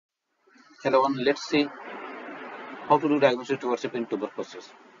Hello, everyone. Let's see how to do diagnostic stewardship in tuberculosis.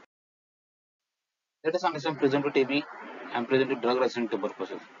 Let us understand presumptive TB and presumptive drug-resistant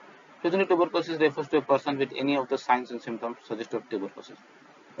tuberculosis. Presumptive tuberculosis refers to a person with any of the signs and symptoms suggestive of tuberculosis.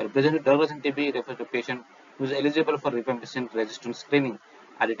 While presumptive drug-resistant TB refers to a patient who is eligible for rifampicin-resistant screening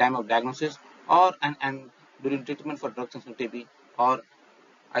at the time of diagnosis or and during treatment for drug-sensitive TB or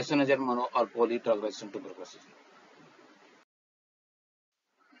isoniazid mono or poly drug-resistant tuberculosis.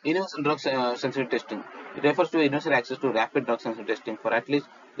 Universal drug sensitive testing. It refers to universal access to rapid drug sensitive testing for at least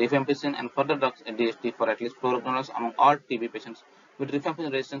rifampicin and further drugs and DST for at least fluoroquinolones among all TB patients with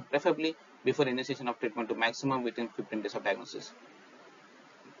rifampicin resistance, preferably before initiation of treatment to maximum within 15 days of diagnosis.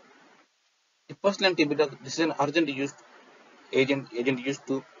 The first-line TB drug. This is an urgent used agent used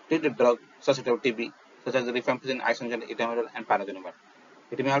to treat the drug susceptible TB, such as rifampicin, isoniazid, etamiprole, and paracetamol.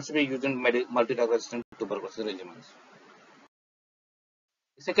 It may also be used in multi-drug resistant tuberculosis regimens.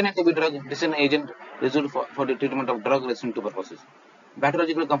 The second TB drug. This is an agent reserved for the treatment of drug-resistant tuberculosis.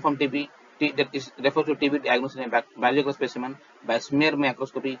 Bacteriologically confirmed TB that is refers to TB diagnosed in a biological specimen by smear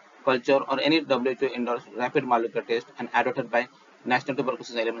microscopy, culture, or any WHO-endorsed rapid molecular test and adopted by National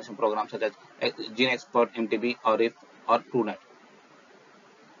Tuberculosis Elimination Program such as GeneXpert, MTB, or RIF, or TrueNet.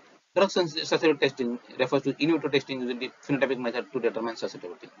 Drug susceptibility testing refers to in vitro testing using the phenotypic method to determine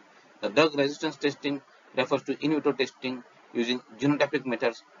susceptibility. The drug resistance testing refers to in vitro testing using genotypic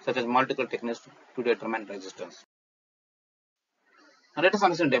methods such as multiple techniques to determine resistance. Now let us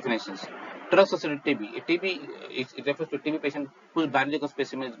understand definitions. Drug susceptible TB. It refers to a TB patient whose biological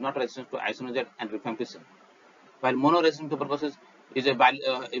specimen is not resistant to isoniazid and rifampicin. While monoresistant tuberculosis is a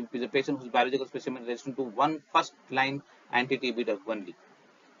patient whose biological specimen is resistant to one first-line anti-TB drug only.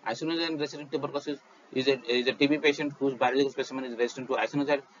 Isoniazid-resistant tuberculosis is a TB patient whose biological specimen is resistant to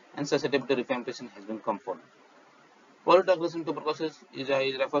isoniazid and susceptible to rifampicin has been confirmed. Polydrug-resistant tuberculosis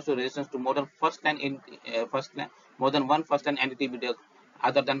refers to resistance to more than one first-line anti-TB drug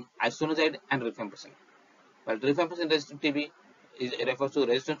other than isoniazid and rifampicin. While rifampicin-resistant TB refers to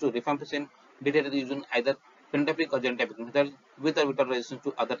resistance to rifampicin detected using either phenotypic or genotypic methods with or without resistance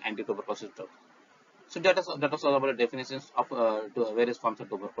to other anti-tuberculosis drugs. So that was all about the definitions of to various forms of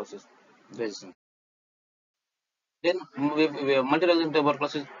tuberculosis resistance. Then multi-resistant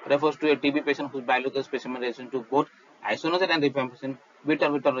tuberculosis refers to a TB patient whose biological specimen is resistant to both isoniazid and rifampicin with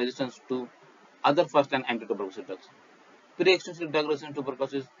or without resistance to other first-line anti-tuberculosis drugs. Pre-extensive drug-resistant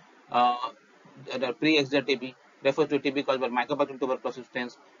tuberculosis, pre-extra TB, refers to a TB caused by microbiological tuberculosis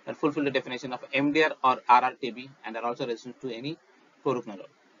strains that fulfill the definition of MDR or RR TB and are also resistant to any fluoroquinolone.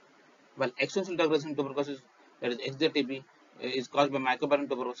 While extensive drug-resistant tuberculosis, that is extra TB, is caused by microbiological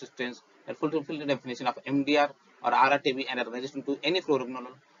tuberculosis strains that fulfill the definition of MDR or RR TB and are resistant to any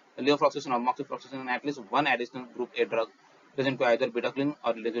fluoroquinolone, levofloxacin or moxifloxacin, and at least one additional group A drug present to either bedaquiline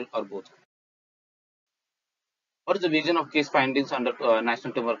or lidl or both. What is the vision of case findings under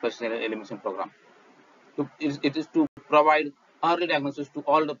National Tuberculosis Elimination Program? It is to provide early diagnosis to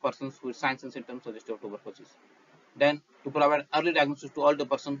all the persons with signs and symptoms suggestive of tuberculosis. Then to provide early diagnosis to all the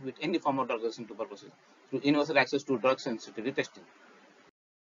persons with any form of drug-resistant tuberculosis through universal access to drug sensitivity testing.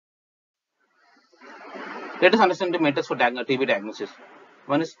 Let us understand the methods for TB diagnosis.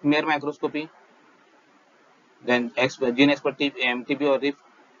 One is smear microscopy, then GeneXpert MTB or RIF,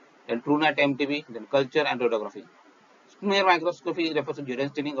 then TrueNet MTB, then culture and radiography. Smear microscopy refers to urine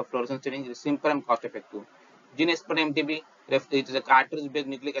staining or fluorescence staining. It is simple and cost effective. GeneXpert MTB it is a cartridge-based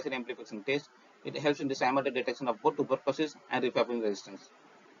nucleic acid amplification test. It helps in the simultaneous detection of both tuberculosis and rifampicin resistance.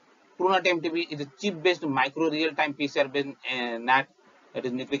 TrueNet MTB is a chip-based micro real-time PCR-based NAT, that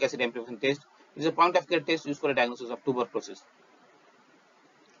is nucleic acid amplification test. It is a point-of-care test used for the diagnosis of tuberculosis.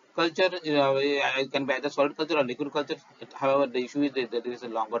 Culture can be either solid culture or liquid culture. However, the issue is that there is a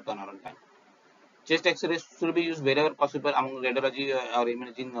longer turnaround time. Chest X-ray should be used wherever possible among radiology or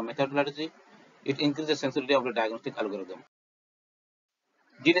imaging methodology. It increases the sensitivity of the diagnostic algorithm.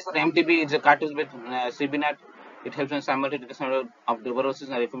 GeneXpert MTB is a cartridge-based CBNAT. It helps in simultaneous detection of tuberculosis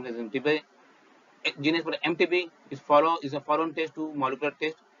and rifampicin TB. GeneXpert MTB is a follow-on test to molecular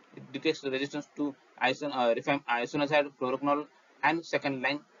test. It detects the resistance to isoniazid, fluoroquinolone, and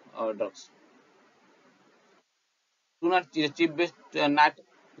second-line drugs. TrueNet is a chip-based NAT.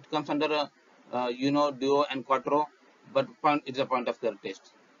 It comes under Duo, and Quattro, but it is a point-of-care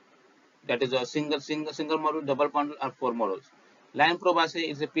test. That is a single module, double module, or 4 modules. Line probe assay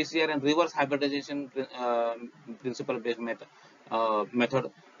is a PCR and reverse hybridization principle-based method.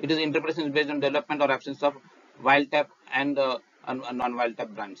 It is interpretation based on development or absence of wild type and non-wild type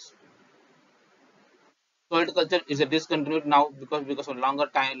brands. Solid culture is a discontinued now because of longer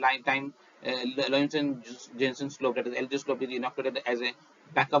time Lorenzen Jensen slope, that is LG slope, is inoculated as a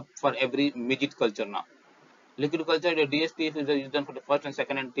backup for every midget culture now. Liquid culture, the DST is used done for the first and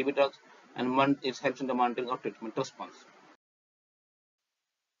second and TB drugs, and it helps in the monitoring of treatment response.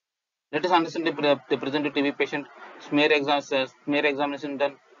 Let us understand the present TB patient. Smear examination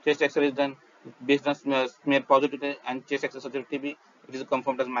done, chest X-ray is done based on smear positive and chest X-ray such as TB. It is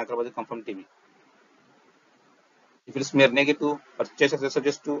confirmed as microbiology confirmed TB. If it is smear negative or chest X-ray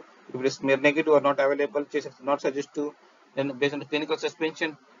suggests to, if it is smear negative or not available, chest X-ray not suggest to, then based on the clinical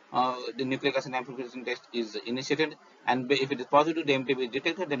suspension, the nucleic acid amplification test is initiated, and if it is positive, the MTB is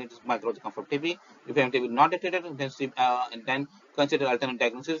detected, then it is microbiology confirmed TB. If MTB is not detected, then consider alternate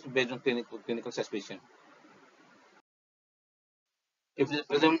diagnosis based on clinical suspicion. If it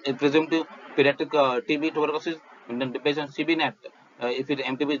is presumed to pediatric TB tuberculosis, and then based on CBNAT, if it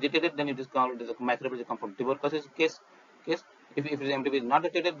MTB is detected, then it is called as a microbiology confirmed tuberculosis case. If it is MTB is not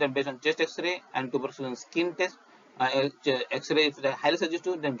detected, then based on chest X-ray and tuberculosis skin test, X-ray if it is highly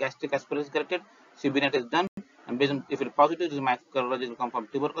suggestive, then gastric aspiration is corrected, CBNAT is done, and based on if it is positive, it is microbiology confirmed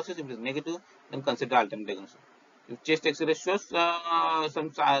tuberculosis. If it is negative, then consider alternate diagnosis. If chest X-ray shows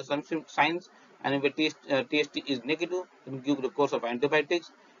some signs, and if a TST is negative, then give the course of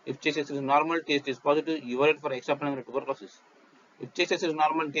antibiotics. If chest X-ray is normal, TST is positive, you wait for extrapulmonary tuberculosis. If chest X-ray is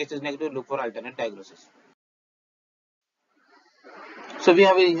normal, TST is negative, look for alternate diagnosis. So we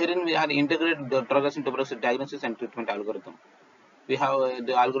have integrated the drug resistant tuberculosis diagnosis and treatment algorithm. We have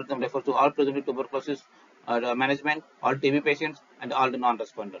the algorithm refers to all presumed tuberculosis management, all TB patients, and all the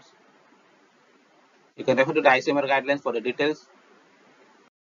non-responders. You can refer to the ICMR guidelines for the details.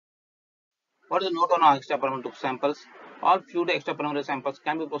 What is the note on extrapulmonary samples? All fluid extrapulmonary samples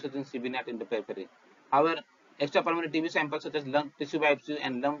can be processed in CBNAT in the periphery. However, extrapulmonary TB samples such as lung tissue biopsy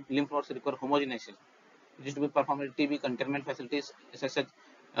and lung lymph nodes require homogenization. It is to be performed in TB containment facilities such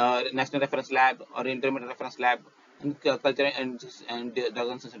as National Reference Lab or Intermediate Reference Lab and culture and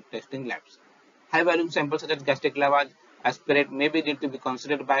drug testing labs. High volume samples such as gastric lavage, aspirate may be need to be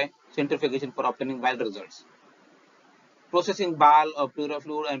considered by centrifugation for obtaining valid results. Processing BAL or pleural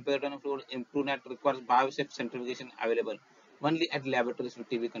fluid and peritoneal fluid in PRUNET requires biosafe centrifugation available only at laboratories with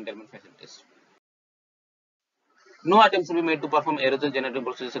TB containment facilities. No attempts will be made to perform aerosol generating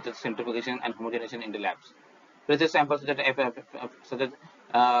processes such as centrifugation and homogenization in the labs. Precious samples such as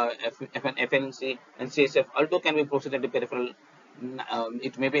FNC and CSF also can be processed at the peripheral.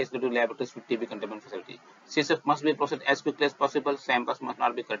 It may be escalated to laboratories with TB containment facility. CSF must be processed as quickly as possible. Samples must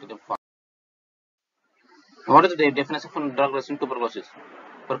not be collected fast. What is the definition of drug resistant tuberculosis?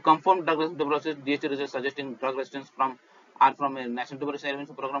 For confirmed drug resistant tuberculosis, DST results suggesting drug resistance are from a national tuberculosis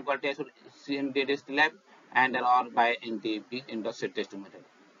intervention program called CMDST lab and are by NTP industrial testing method.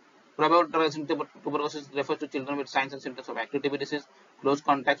 Probable drug resistant tuberculosis refers to children with signs and symptoms of active TB disease, close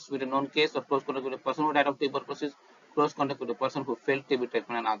contacts with a known case, or close contact with a person who died of tuberculosis, close contact with a person who failed TB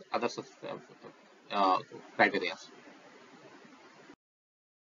treatment, and other such criteria.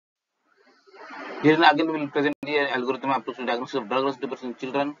 Here again we will present the algorithm approach to diagnosis of drug resistant tuberculosis in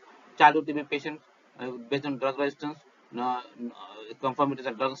children, childhood TB patients based on drug resistance. Confirm it is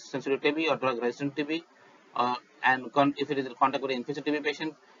a drug sensitive TB or drug resistant TB, and if it is in contact with an infected TB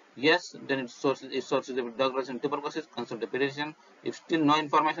patient, yes, then it sources of drug resistant tuberculosis. Consult the pediatrician. If still no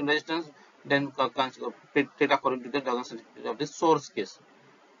information resistance, then treat according to the drug sensitivity of the source case.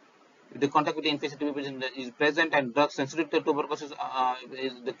 If the contact with the infected TB patient is present and drug sensitive to tuberculosis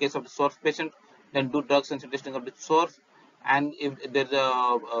is the case of the source patient, then do drug sensitive testing of the source. And if there is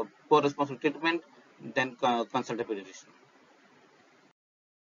a poor response to treatment, then consult a pediatrician.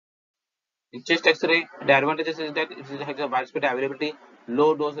 In chest X-ray, the advantages is that it has a widespread availability,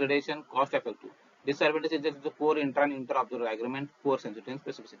 low dose radiation, cost effective. Disadvantage is that it is a poor inter and inter-observer agreement, poor sensitivity and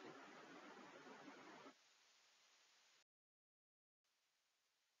specificity.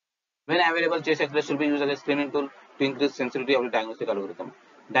 When available, chest X-ray should be used as a screening tool to increase sensitivity of the diagnostic algorithm.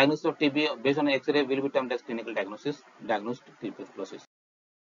 Diagnosis of TB based on X-ray will be termed as clinical diagnosis, diagnostic tuberculosis.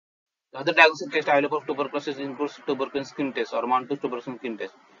 The other diagnostic test available for tuberculosis includes tuberculin skin test or Montus tuberculin skin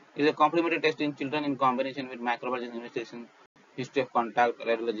test. It is a complementary test in children in combination with microbiology investigation, history of contact,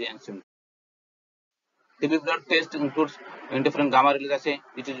 radiology, and symptoms. TB blood test includes interferon gamma release assay,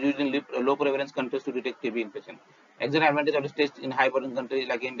 which is used in low prevalence countries to detect TB infection. Exact advantage of this test in high burden countries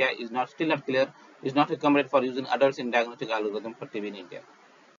like India is still not clear. Is not recommended for using adults in diagnostic algorithm for TB in India.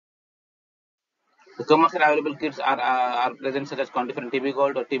 The commercial available kits are present such as quantiferon TB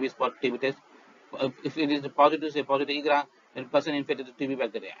Gold or TB Spot TB test. If it is positive, say positive IGRA, then person infected with TB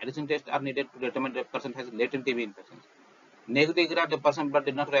bacteria. Additional tests are needed to determine the person has latent TB infections. Negative IGRA, the person blood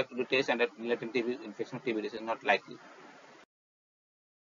did not react to the test and that latent TB infection of TB disease is not likely.